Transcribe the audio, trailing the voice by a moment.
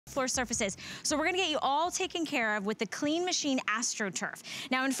floor surfaces. So we're gonna get you all taken care of with the Clean Machine Astroturf.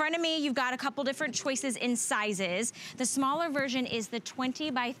 Now in front of me, you've got a couple different choices in sizes. The smaller version is the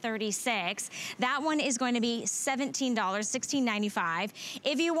 20 by 36. That one is going to be $17, $16.95.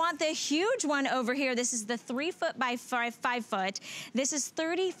 If you want the huge one over here, this is the 3 foot by 5 foot. This is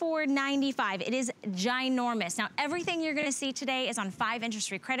 $34.95. It is ginormous. Now everything you're gonna see today is on 5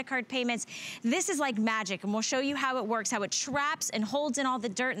 interest-free credit card payments. This is like magic, and we'll show you how it works, how it traps and holds in all the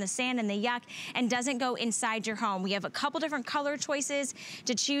dirt and the sand and the yuck and doesn't go inside your home. We have a couple different color choices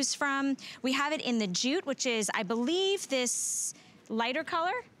to choose from. We have it in the jute, which is, I believe, this lighter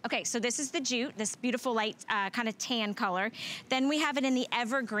color. Okay, so this is the jute, this beautiful light kind of tan color. Then we have it in the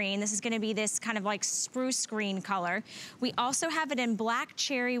evergreen. This is gonna be this kind of like spruce green color. We also have it in black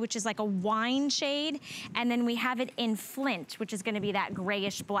cherry, which is like a wine shade. And then we have it in flint, which is gonna be that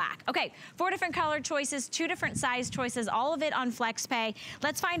grayish black. Okay, 4 different color choices, 2 different size choices, all of it on FlexPay.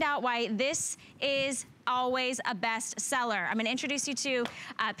 Let's find out why this is always a best seller. I'm gonna introduce you to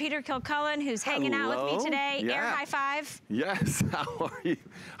Peter Kilcullen, who's hanging out with me today. Yeah. Air high five. Yes, how are you?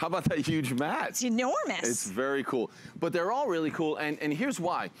 How about that huge mat? It's enormous. It's very cool. But they're all really cool, and here's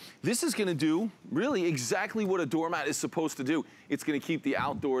why. This is gonna do really exactly what a doormat is supposed to do. It's gonna keep the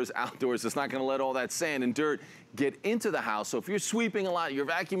outdoors outdoors. It's not gonna let all that sand and dirt get into the house. So if you're sweeping a lot, you're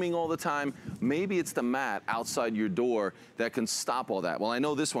vacuuming all the time, maybe it's the mat outside your door that can stop all that. Well, I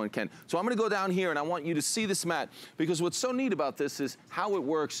know this one can. So I'm gonna go down here and I want you to see this mat, because what's so neat about this is how it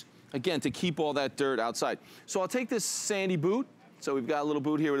works, again, to keep all that dirt outside. So I'll take this sandy boot. So we've got a little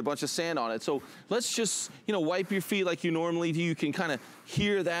boot here with a bunch of sand on it. So let's just, you know, wipe your feet like you normally do. You can kind of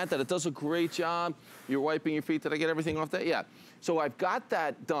hear that it does a great job. You're wiping your feet. Did I get everything off that? Yeah. So I've got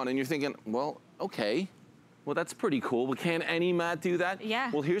that done, and you're thinking, well, okay. Well, that's pretty cool. Well, can any mat do that? Yeah.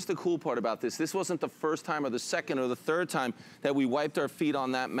 Well, here's the cool part about this. This wasn't the first time or the second or the third time that we wiped our feet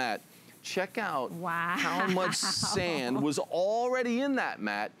on that mat. Check out how much sand was already in that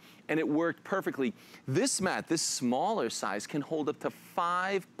mat, and it worked perfectly. This mat, this smaller size, can hold up to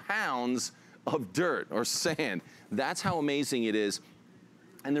 5 pounds of dirt or sand. That's how amazing it is.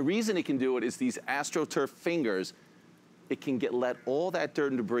 And the reason it can do it is these Astroturf fingers. It can let all that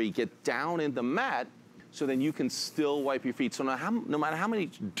dirt and debris get down in the mat, so then you can still wipe your feet. So no matter how many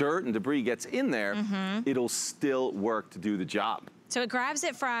dirt and debris gets in there, it'll still work to do the job. So it grabs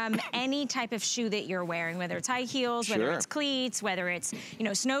it from any type of shoe that you're wearing, whether it's high heels, whether it's cleats, whether it's, you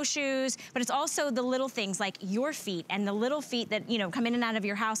know, snowshoes, but it's also the little things like your feet and the little feet that, you know, come in and out of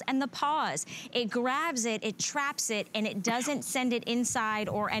your house, and the paws. It grabs it, it traps it, and it doesn't send it inside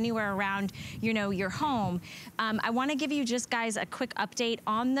or anywhere around, you know, your home. I wanna give you just, guys, a quick update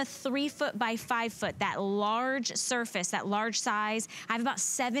on the 3 foot by 5 foot, that large surface, that large size. I have about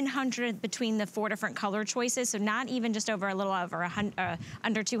 700 between the 4 different color choices, so not even just over a little over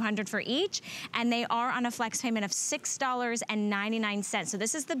under 200 for each, and they are on a flex payment of $6.99. So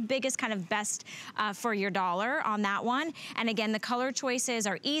this is the biggest kind of best for your dollar on that one. And again, the color choices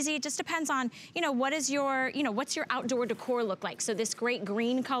are easy. It just depends on, you know, what is your, you know, what's your outdoor decor look like. So this great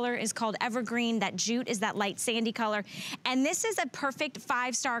green color is called evergreen. That jute is that light sandy color. And this is a perfect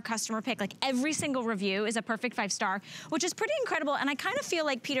 5-star customer pick. Like every single review is a perfect 5-star, which is pretty incredible. And I kind of feel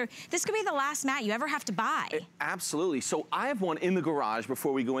like, Peter, this could be the last mat you ever have to buy. Absolutely. So I have one in the garage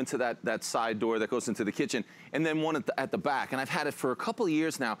before we go into that side door that goes into the kitchen, and then one at the back. And I've had it for a couple of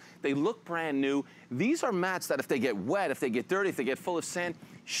years now. They look brand new. These are mats that if they get wet, if they get dirty, if they get full of sand,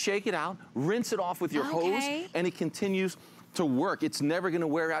 shake it out, rinse it off with your hose, and it continues to work. It's never gonna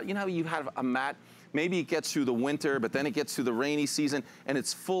wear out. You know how you have a mat, maybe it gets through the winter, but then it gets through the rainy season and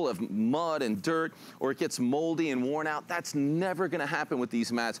it's full of mud and dirt, or it gets moldy and worn out. That's never gonna happen with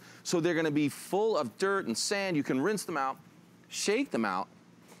these mats. So they're gonna be full of dirt and sand. You can rinse them out, shake them out.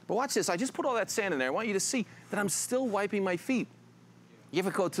 But watch this, I just put all that sand in there. I want you to see that I'm still wiping my feet. You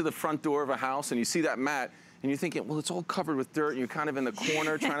ever go to the front door of a house and you see that mat and you're thinking, well, it's all covered with dirt and you're kind of in the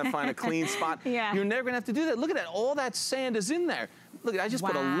corner trying to find a clean spot? You're never gonna have to do that. Look at that, all that sand is in there. Look, I just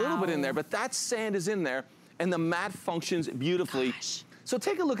put a little bit in there, but that sand is in there and the mat functions beautifully. So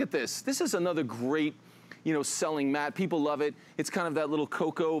take a look at this. This is another great, you know, selling mat. People love it. It's kind of that little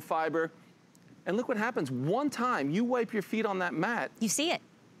cocoa fiber. And look what happens. One time you wipe your feet on that mat. You see it.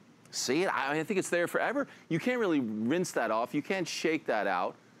 See it? I think it's there forever. You can't really rinse that off. You can't shake that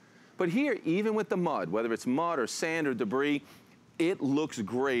out. But here, even with the mud, whether it's mud or sand or debris, it looks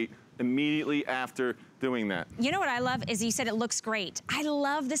great immediately after doing that. You know what I love is you said it looks great. I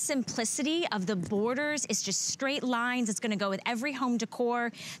love the simplicity of the borders. It's just straight lines. It's gonna go with every home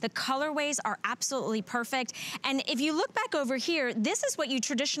decor. The colorways are absolutely perfect. And if you look back over here, this is what you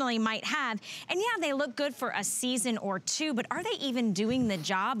traditionally might have. And yeah, they look good for a season or two, but are they even doing the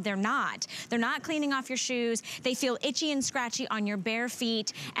job? They're not. They're not cleaning off your shoes. They feel itchy and scratchy on your bare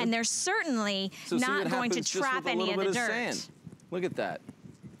feet. And they're certainly not going to trap any of the dirt. Sand. Look at that.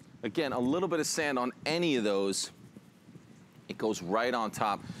 Again, a little bit of sand on any of those, it goes right on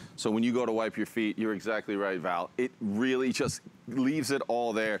top. So when you go to wipe your feet, you're exactly right, Val. It really just leaves it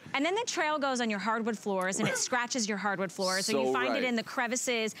all there. And then the trail goes on your hardwood floors and it scratches your hardwood floors. So you find it in the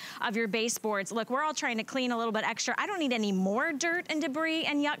crevices of your baseboards. Look, we're all trying to clean a little bit extra. I don't need any more dirt and debris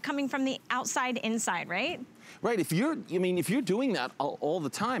and yuck coming from the outside inside, right? Right, if you're doing that all the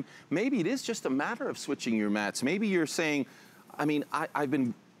time, maybe it is just a matter of switching your mats. Maybe you're saying, I've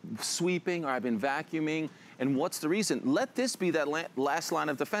been sweeping or I've been vacuuming, and what's the reason? Let this be that last line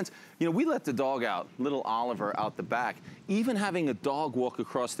of defense. You know, we let the dog out, little Oliver out the back. Even having a dog walk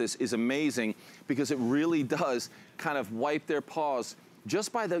across this is amazing because it really does kind of wipe their paws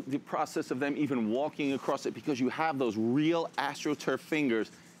just by the process of them even walking across it, because you have those real Astroturf fingers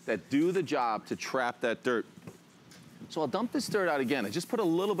that do the job to trap that dirt. So I'll dump this dirt out again. I just put a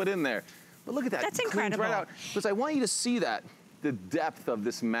little bit in there. But look at that. That's incredible. Right out. Because I want you to see that, the depth of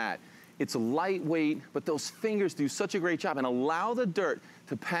this mat. It's lightweight, but those fingers do such a great job and allow the dirt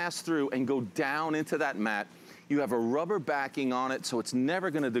to pass through and go down into that mat. You have a rubber backing on it, so it's never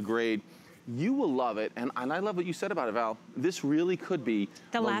gonna degrade. You will love it, and I love what you said about it, Val. This really could be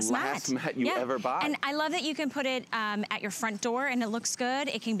the last mat you ever buy. And I love that you can put it at your front door and it looks good.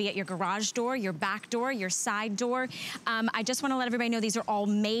 It can be at your garage door, your back door, your side door. I just want to let everybody know these are all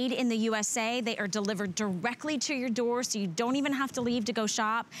made in the USA. They are delivered directly to your door, so you don't even have to leave to go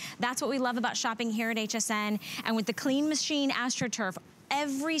shop. That's what we love about shopping here at HSN. And with the Clean Machine Astroturf,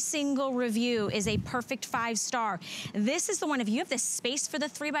 every single review is a perfect 5-star. This is the one, if you have the space for the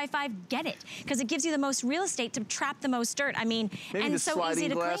 3x5, get it, because it gives you the most real estate to trap the most dirt. I mean, maybe and the so sliding easy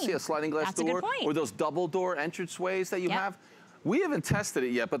to glass, clean. Yeah, sliding glass That's door, a good point. Or those double door entranceways that you have. We haven't tested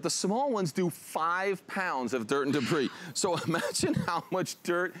it yet, but the small ones do 5 pounds of dirt and debris. So imagine how much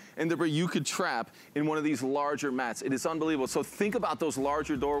dirt and debris you could trap in one of these larger mats. It is unbelievable. So think about those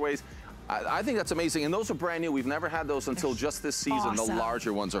larger doorways. I think that's amazing, and those are brand new. We've never had those until just this season. Awesome. The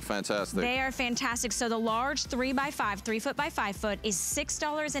larger ones are fantastic. They are fantastic. So the large 3x5, 3 foot by 5 foot is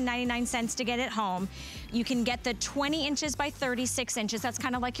 $6.99 to get it home. You can get the 20 inches by 36 inches. That's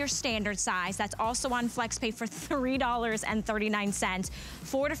kind of like your standard size. That's also on FlexPay for $3.39.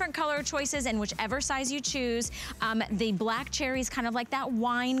 4 different color choices in whichever size you choose. The black cherry is kind of like that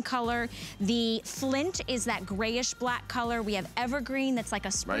wine color. The flint is that grayish black color. We have evergreen that's like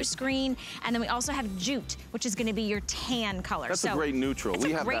a spruce green. And then we also have jute, which is going to be your tan color. That's a great neutral.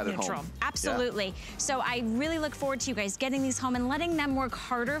 We have that at home. Absolutely. Yeah. So I really look forward to you guys getting these home and letting them work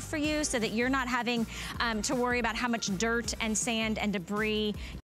harder for you so that you're not having to worry about how much dirt and sand and debris